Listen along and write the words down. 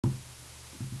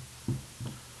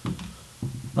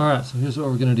Alright, so here's what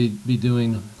we're going to be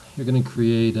doing. You're going to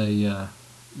create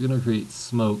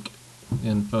smoke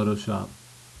in Photoshop.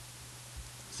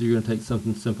 So you're going to take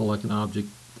something simple like an object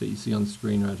that you see on the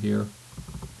screen right here,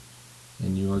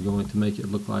 and you are going to make it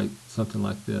look like something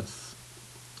like this.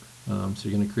 So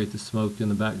you're going to create the smoke in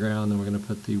the background, and we're going to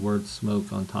put the word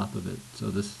smoke on top of it.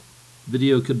 So this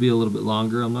video could be a little bit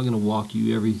longer. I'm not going to walk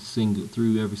you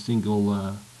through every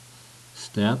single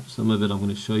step. Some of it I'm going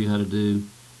to show you how to do,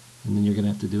 and then you're going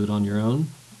to have to do it on your own.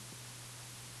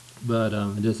 But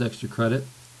it is extra credit,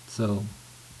 so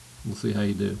we'll see how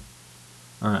you do.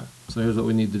 Alright, so here's what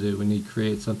we need to do. We need to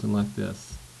create something like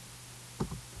this.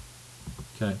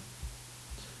 Okay,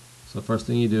 so first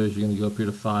thing you do is you're going to go up here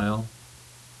to File.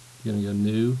 You're going to go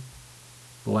New,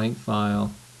 Blank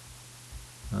File.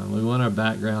 We want our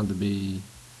background to be,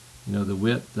 the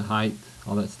width, the height,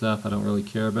 all that stuff I don't really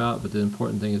care about, but the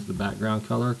important thing is the background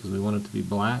color, because we want it to be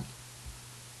black.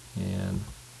 And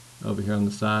over here on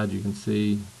the side you can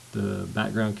see the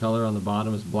background color on the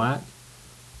bottom is black.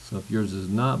 So if yours is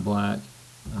not black,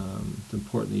 it's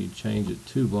important that you change it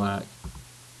to black.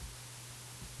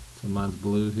 So mine's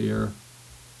blue here.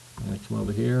 I'm going to come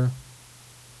over here,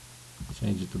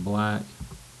 change it to black.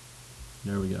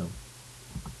 There we go.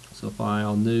 So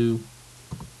File, New,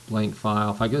 Blank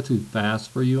File. If I go too fast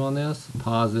for you on this,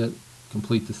 pause it,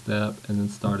 complete the step, and then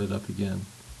start it up again.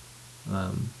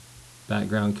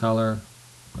 Background color,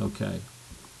 okay.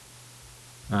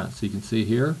 Alright, so you can see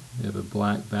here we have a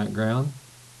black background.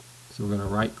 So we're going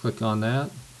to right click on that.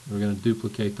 We're going to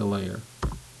duplicate the layer.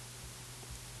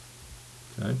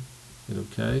 Okay, hit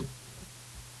OK.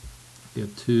 We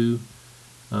have two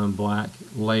black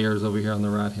layers over here on the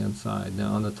right hand side.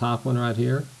 Now on the top one right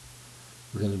here,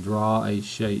 we're going to draw a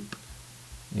shape.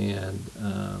 And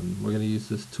we're going to use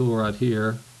this tool right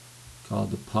here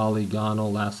called the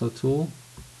Polygonal Lasso tool.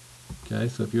 Okay,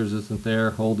 so if yours isn't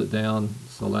there, hold it down,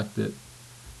 select it,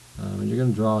 and you're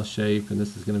going to draw a shape, and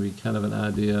this is going to be kind of an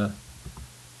idea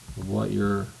of what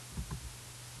your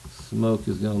smoke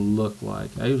is going to look like.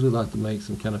 I usually like to make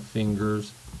some kind of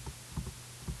fingers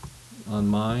on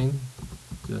mine,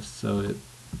 just so it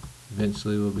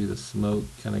eventually will be the smoke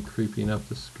kind of creeping up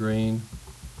the screen,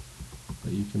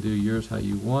 but you can do yours how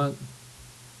you want.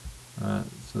 Alright,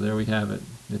 so there we have it.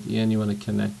 At the end you want to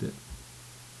connect it.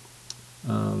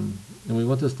 And we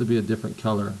want this to be a different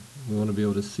color. We want to be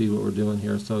able to see what we're doing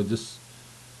here. So just,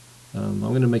 I'm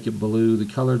going to make it blue. The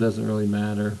color doesn't really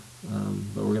matter,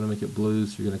 but we're going to make it blue.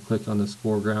 So you're going to click on this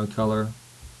foreground color,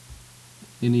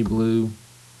 any blue,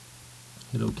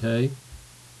 hit OK.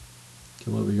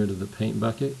 Come over here to the paint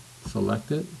bucket,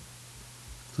 select it,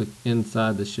 click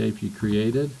inside the shape you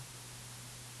created.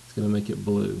 It's going to make it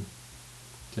blue.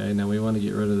 Okay, now we want to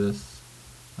get rid of this,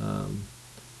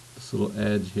 this little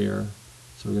edge here.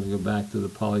 So we're going to go back to the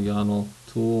polygonal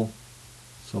tool,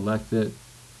 select it,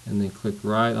 and then click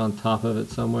right on top of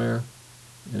it somewhere,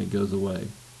 and it goes away.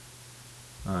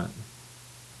 Alright,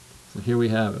 so here we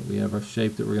have it. We have our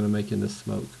shape that we're going to make in this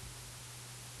smoke.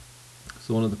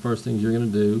 So one of the first things you're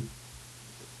going to do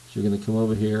is you're going to come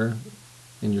over here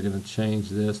and you're going to change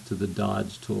this to the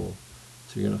dodge tool.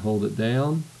 So you're going to hold it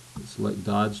down, select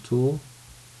dodge tool,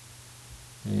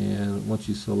 and once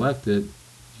you select it,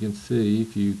 you can see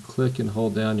if you click and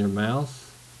hold down your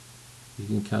mouse, you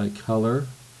can kind of color.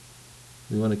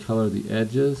 We want to color the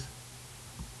edges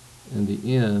and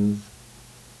the ends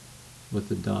with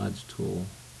the dodge tool.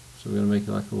 So we're going to make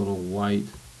it like a little white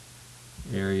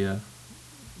area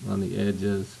on the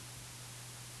edges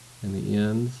and the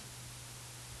ends.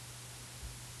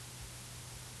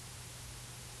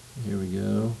 Here we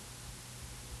go.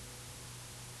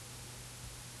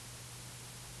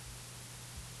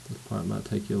 This part might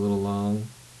take you a little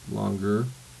longer,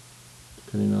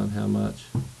 depending on how much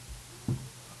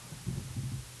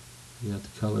you have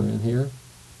to color in here.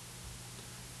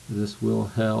 This will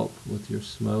help with your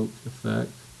smoke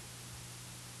effect,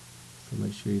 so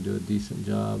make sure you do a decent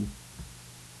job.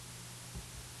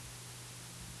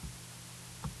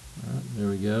 Alright, there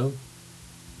we go.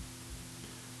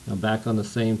 Now back on the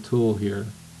same tool here,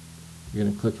 you're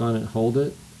going to click on it, hold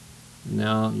it, and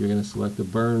now you're going to select the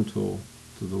burn tool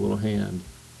to the little hand.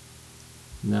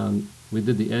 Now we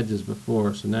did the edges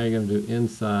before, so now you're going to do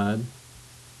inside.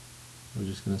 We're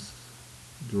just going to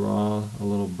draw a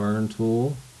little burn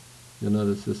tool. You'll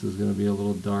notice this is going to be a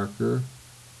little darker.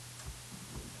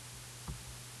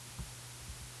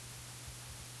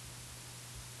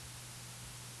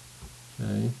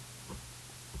 Okay.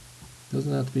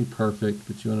 Doesn't have to be perfect,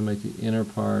 but you want to make the inner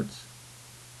parts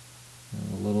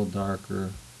a little darker.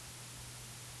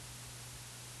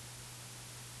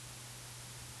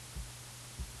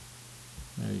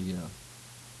 There you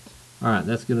go. Alright,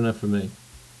 that's good enough for me.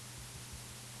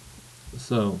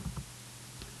 So,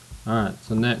 alright,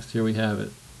 so next, here we have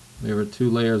it. We have our two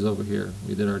layers over here.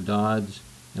 We did our dodge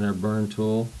and our burn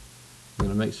tool. We're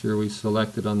going to make sure we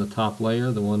select it on the top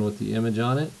layer, the one with the image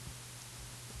on it.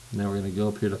 Now we're going to go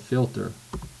up here to filter.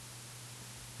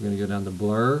 We're going to go down to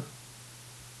blur.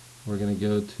 We're going to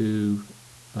go to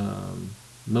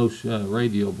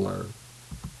radial blur.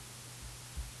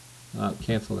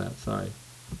 Cancel that, sorry.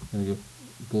 I'm going to go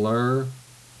blur,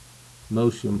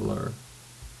 motion blur.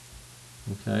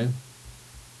 Okay.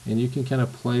 And you can kind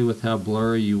of play with how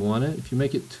blurry you want it. If you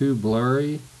make it too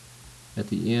blurry, at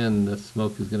the end the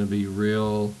smoke is going to be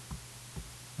real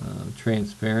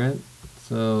transparent.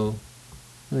 So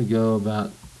I'm going to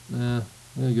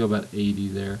go about 80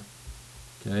 there.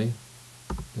 Okay.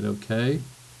 Hit OK.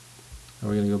 And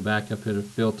we're going to go back up here to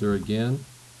filter again.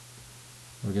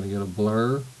 We're going to go to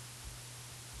blur.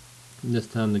 And this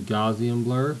time the Gaussian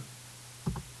blur.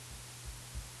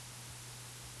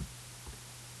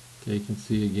 Okay, you can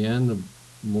see again, the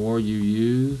more you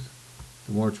use,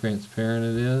 the more transparent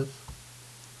it is.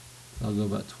 So I'll go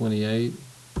about 28.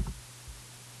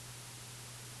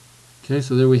 Okay,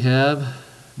 so there we have.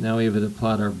 Now we have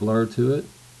applied our blur to it.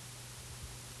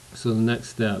 So the next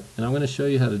step, and I'm going to show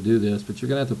you how to do this, but you're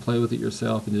going to have to play with it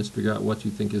yourself and just figure out what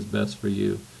you think is best for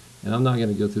you. And I'm not going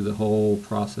to go through the whole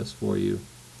process for you.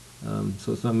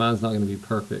 So mine's not going to be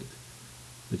perfect,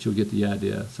 but you'll get the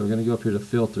idea. So we're going to go up here to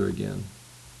filter again.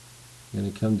 You're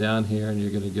going to come down here and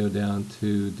you're going to go down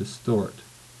to distort.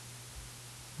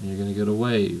 And you're going to go to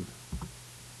wave.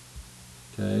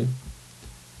 Okay.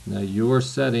 Now your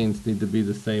settings need to be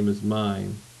the same as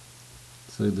mine.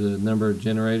 So the number of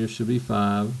generators should be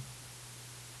 5.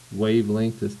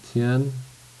 Wavelength is 10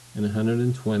 and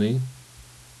 120.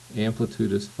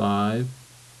 Amplitude is 5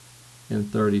 and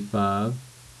 35.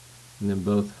 And then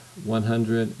both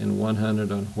 100 and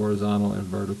 100 on horizontal and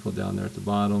vertical down there at the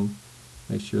bottom.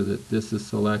 Make sure that this is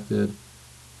selected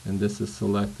and this is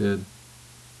selected,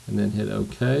 and then hit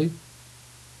OK.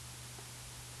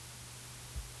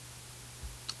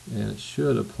 And it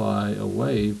should apply a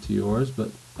wave to yours, but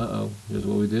here's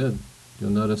what we did. You'll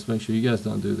notice, make sure you guys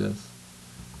don't do this.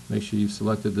 Make sure you've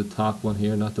selected the top one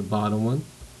here, not the bottom one.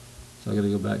 So I got to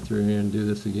go back through here and do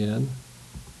this again.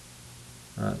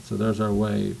 Alright, so there's our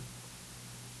wave.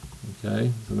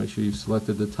 Okay, so make sure you've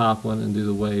selected the top one and do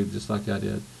the wave just like I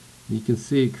did. You can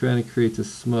see it kind of creates a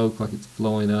smoke like it's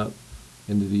flowing up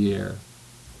into the air.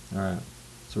 Alright,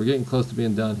 so we're getting close to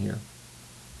being done here.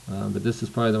 But this is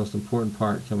probably the most important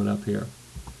part coming up here.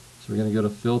 So we're going to go to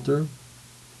filter,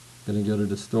 going to go to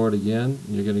distort again,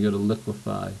 and you're going to go to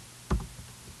liquefy.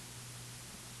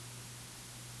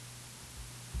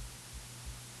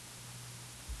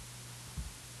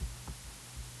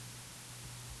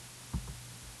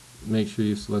 Make sure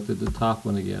you've selected the top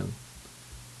one again.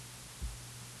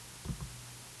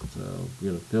 So we're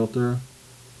going to filter,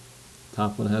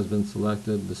 top one has been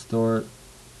selected, distort,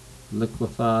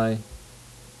 liquefy.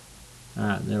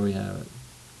 Alright, there we have it.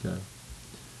 Okay.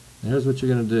 Now here's what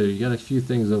you're going to do. You got a few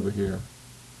things over here.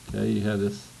 Okay, you have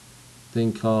this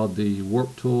thing called the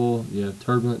warp tool, you have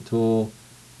turbulent tool,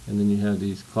 and then you have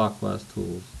these clockwise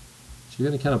tools. So you're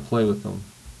going to kind of play with them.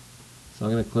 So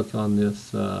I'm going to click on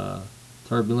this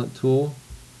turbulent tool.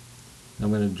 I'm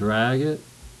going to drag it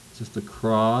just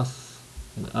across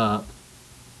and up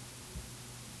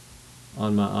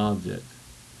on my object.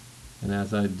 And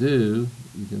as I do,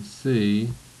 you can see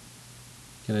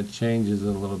kind of changes it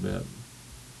a little bit.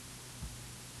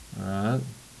 Alright.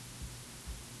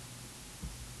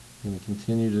 I'm going to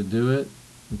continue to do it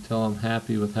until I'm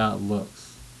happy with how it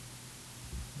looks.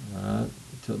 Alright.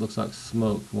 Until it looks like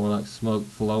smoke, more like smoke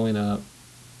flowing up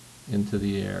into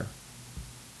the air.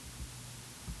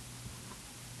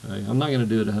 Okay. I'm not going to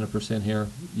do it 100% here.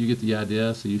 You get the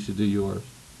idea, so you should do yours.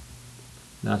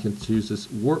 Now I can choose this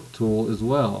warp tool as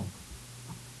well.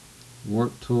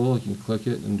 Warp tool, you can click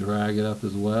it and drag it up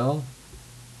as well.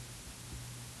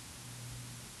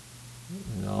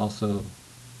 And it also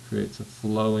creates a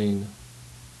flowing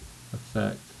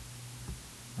effect.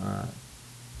 Alright.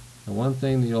 And one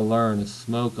thing that you'll learn is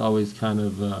smoke always kind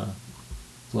of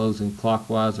flows in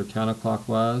clockwise or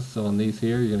counterclockwise. So on these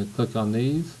here, you're going to click on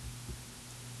these.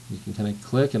 You can kind of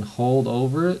click and hold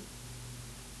over it,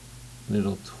 and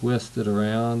it'll twist it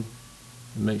around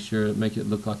and make it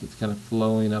look like it's kind of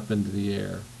flowing up into the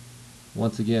air.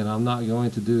 Once again, I'm not going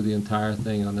to do the entire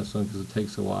thing on this one because it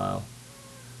takes a while.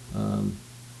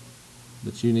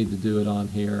 But you need to do it on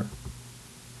here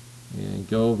and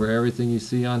go over everything you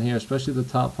see on here, especially the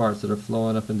top parts that are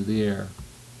flowing up into the air.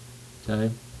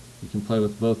 Okay, you can play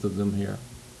with both of them here.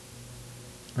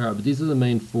 Alright, but these are the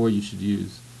main 4 you should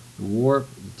use. the warp,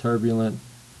 the turbulent,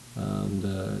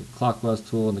 the clockwise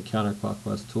tool, and the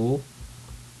counterclockwise tool.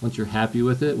 Once you're happy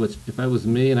with it, which if I was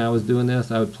me and I was doing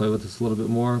this, I would play with this a little bit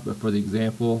more, but for the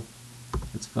example,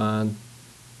 it's fine.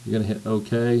 You're going to hit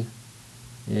OK,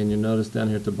 and you'll notice down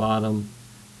here at the bottom,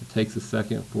 it takes a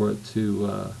second for it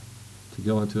to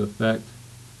go into effect.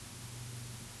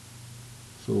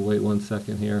 So we'll wait 1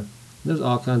 second here. There's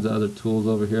all kinds of other tools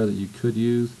over here that you could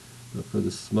use, but for the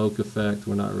smoke effect,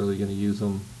 we're not really going to use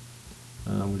them.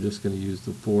 We're just going to use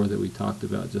the 4 that we talked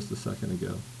about just a second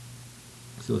ago.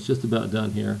 So it's just about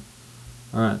done here.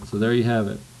 Alright, so there you have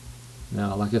it.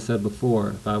 Now, like I said before,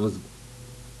 if I was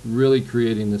really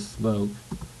creating this smoke,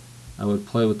 I would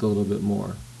play with it a little bit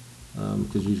more.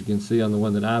 Because you can see on the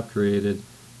one that I've created,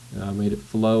 I made it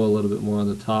flow a little bit more on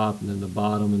the top and then the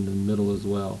bottom and the middle as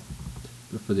well.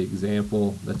 But for the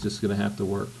example, that's just going to have to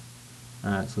work.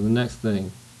 Alright, so the next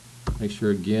thing, make sure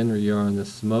again where you are on the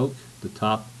smoke, the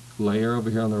top layer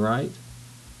over here on the right.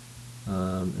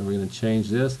 And we're going to change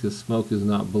this because smoke is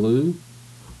not blue.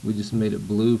 We just made it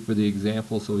blue for the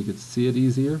example so we could see it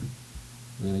easier.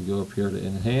 We're going to go up here to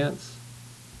enhance,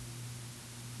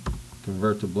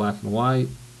 convert to black and white,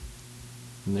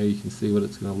 and there you can see what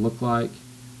it's going to look like.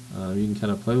 You can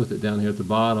kind of play with it down here at the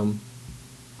bottom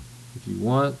if you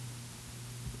want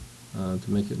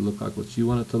to make it look like what you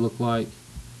want it to look like.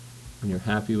 When you're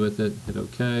happy with it, hit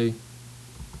OK.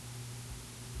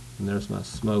 And there's my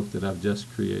smoke that I've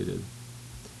just created.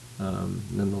 And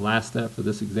then the last step for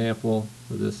this example,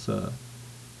 for this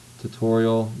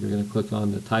tutorial, you're going to click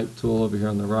on the type tool over here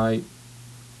on the right.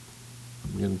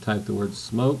 You're going to type the word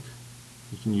smoke.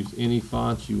 You can use any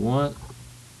font you want,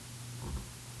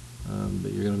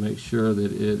 but you're going to make sure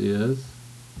that it is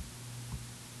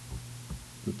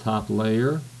the top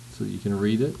layer so that you can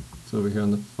read it. It's over here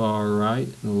on the far right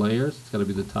in the layers. It's got to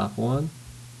be the top one.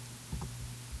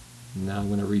 Now I'm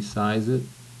going to resize it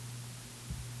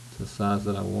to the size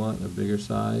that I want, a bigger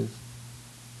size.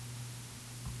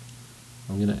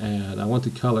 I'm going to add, I want the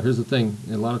color. Here's the thing,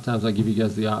 a lot of times I give you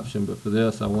guys the option, but for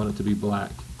this I want it to be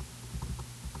black.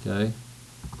 Okay,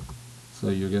 so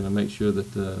you're going to make sure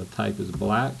that the type is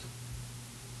black.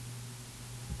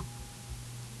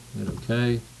 Hit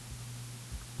OK.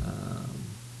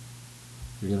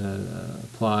 You're going to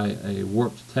apply a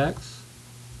warped text.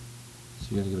 So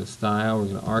you're going to get a style. We're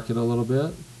going to arc it a little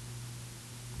bit.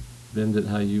 Bend it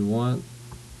how you want.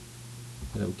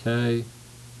 Hit OK.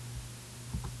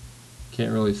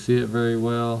 Can't really see it very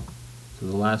well. So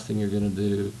the last thing you're going to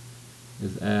do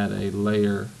is add a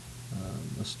layer,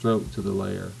 a stroke to the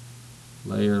layer.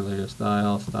 Layer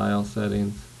style, style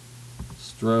settings,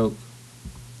 stroke.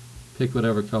 Pick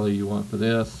whatever color you want for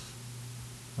this.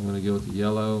 I'm going to go with the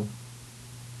yellow.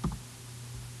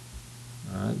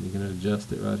 Alright, you're going to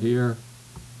adjust it right here.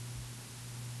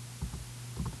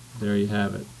 There you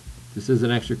have it. This is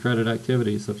an extra credit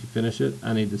activity, so if you finish it,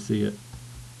 I need to see it.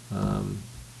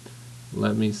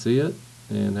 Let me see it,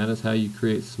 and that is how you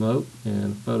create smoke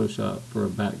in Photoshop for a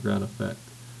background effect.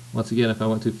 Once again, if I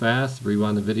went too fast,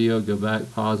 rewind the video, go back,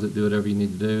 pause it, do whatever you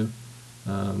need to do.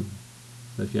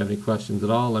 If you have any questions at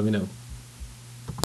all, let me know.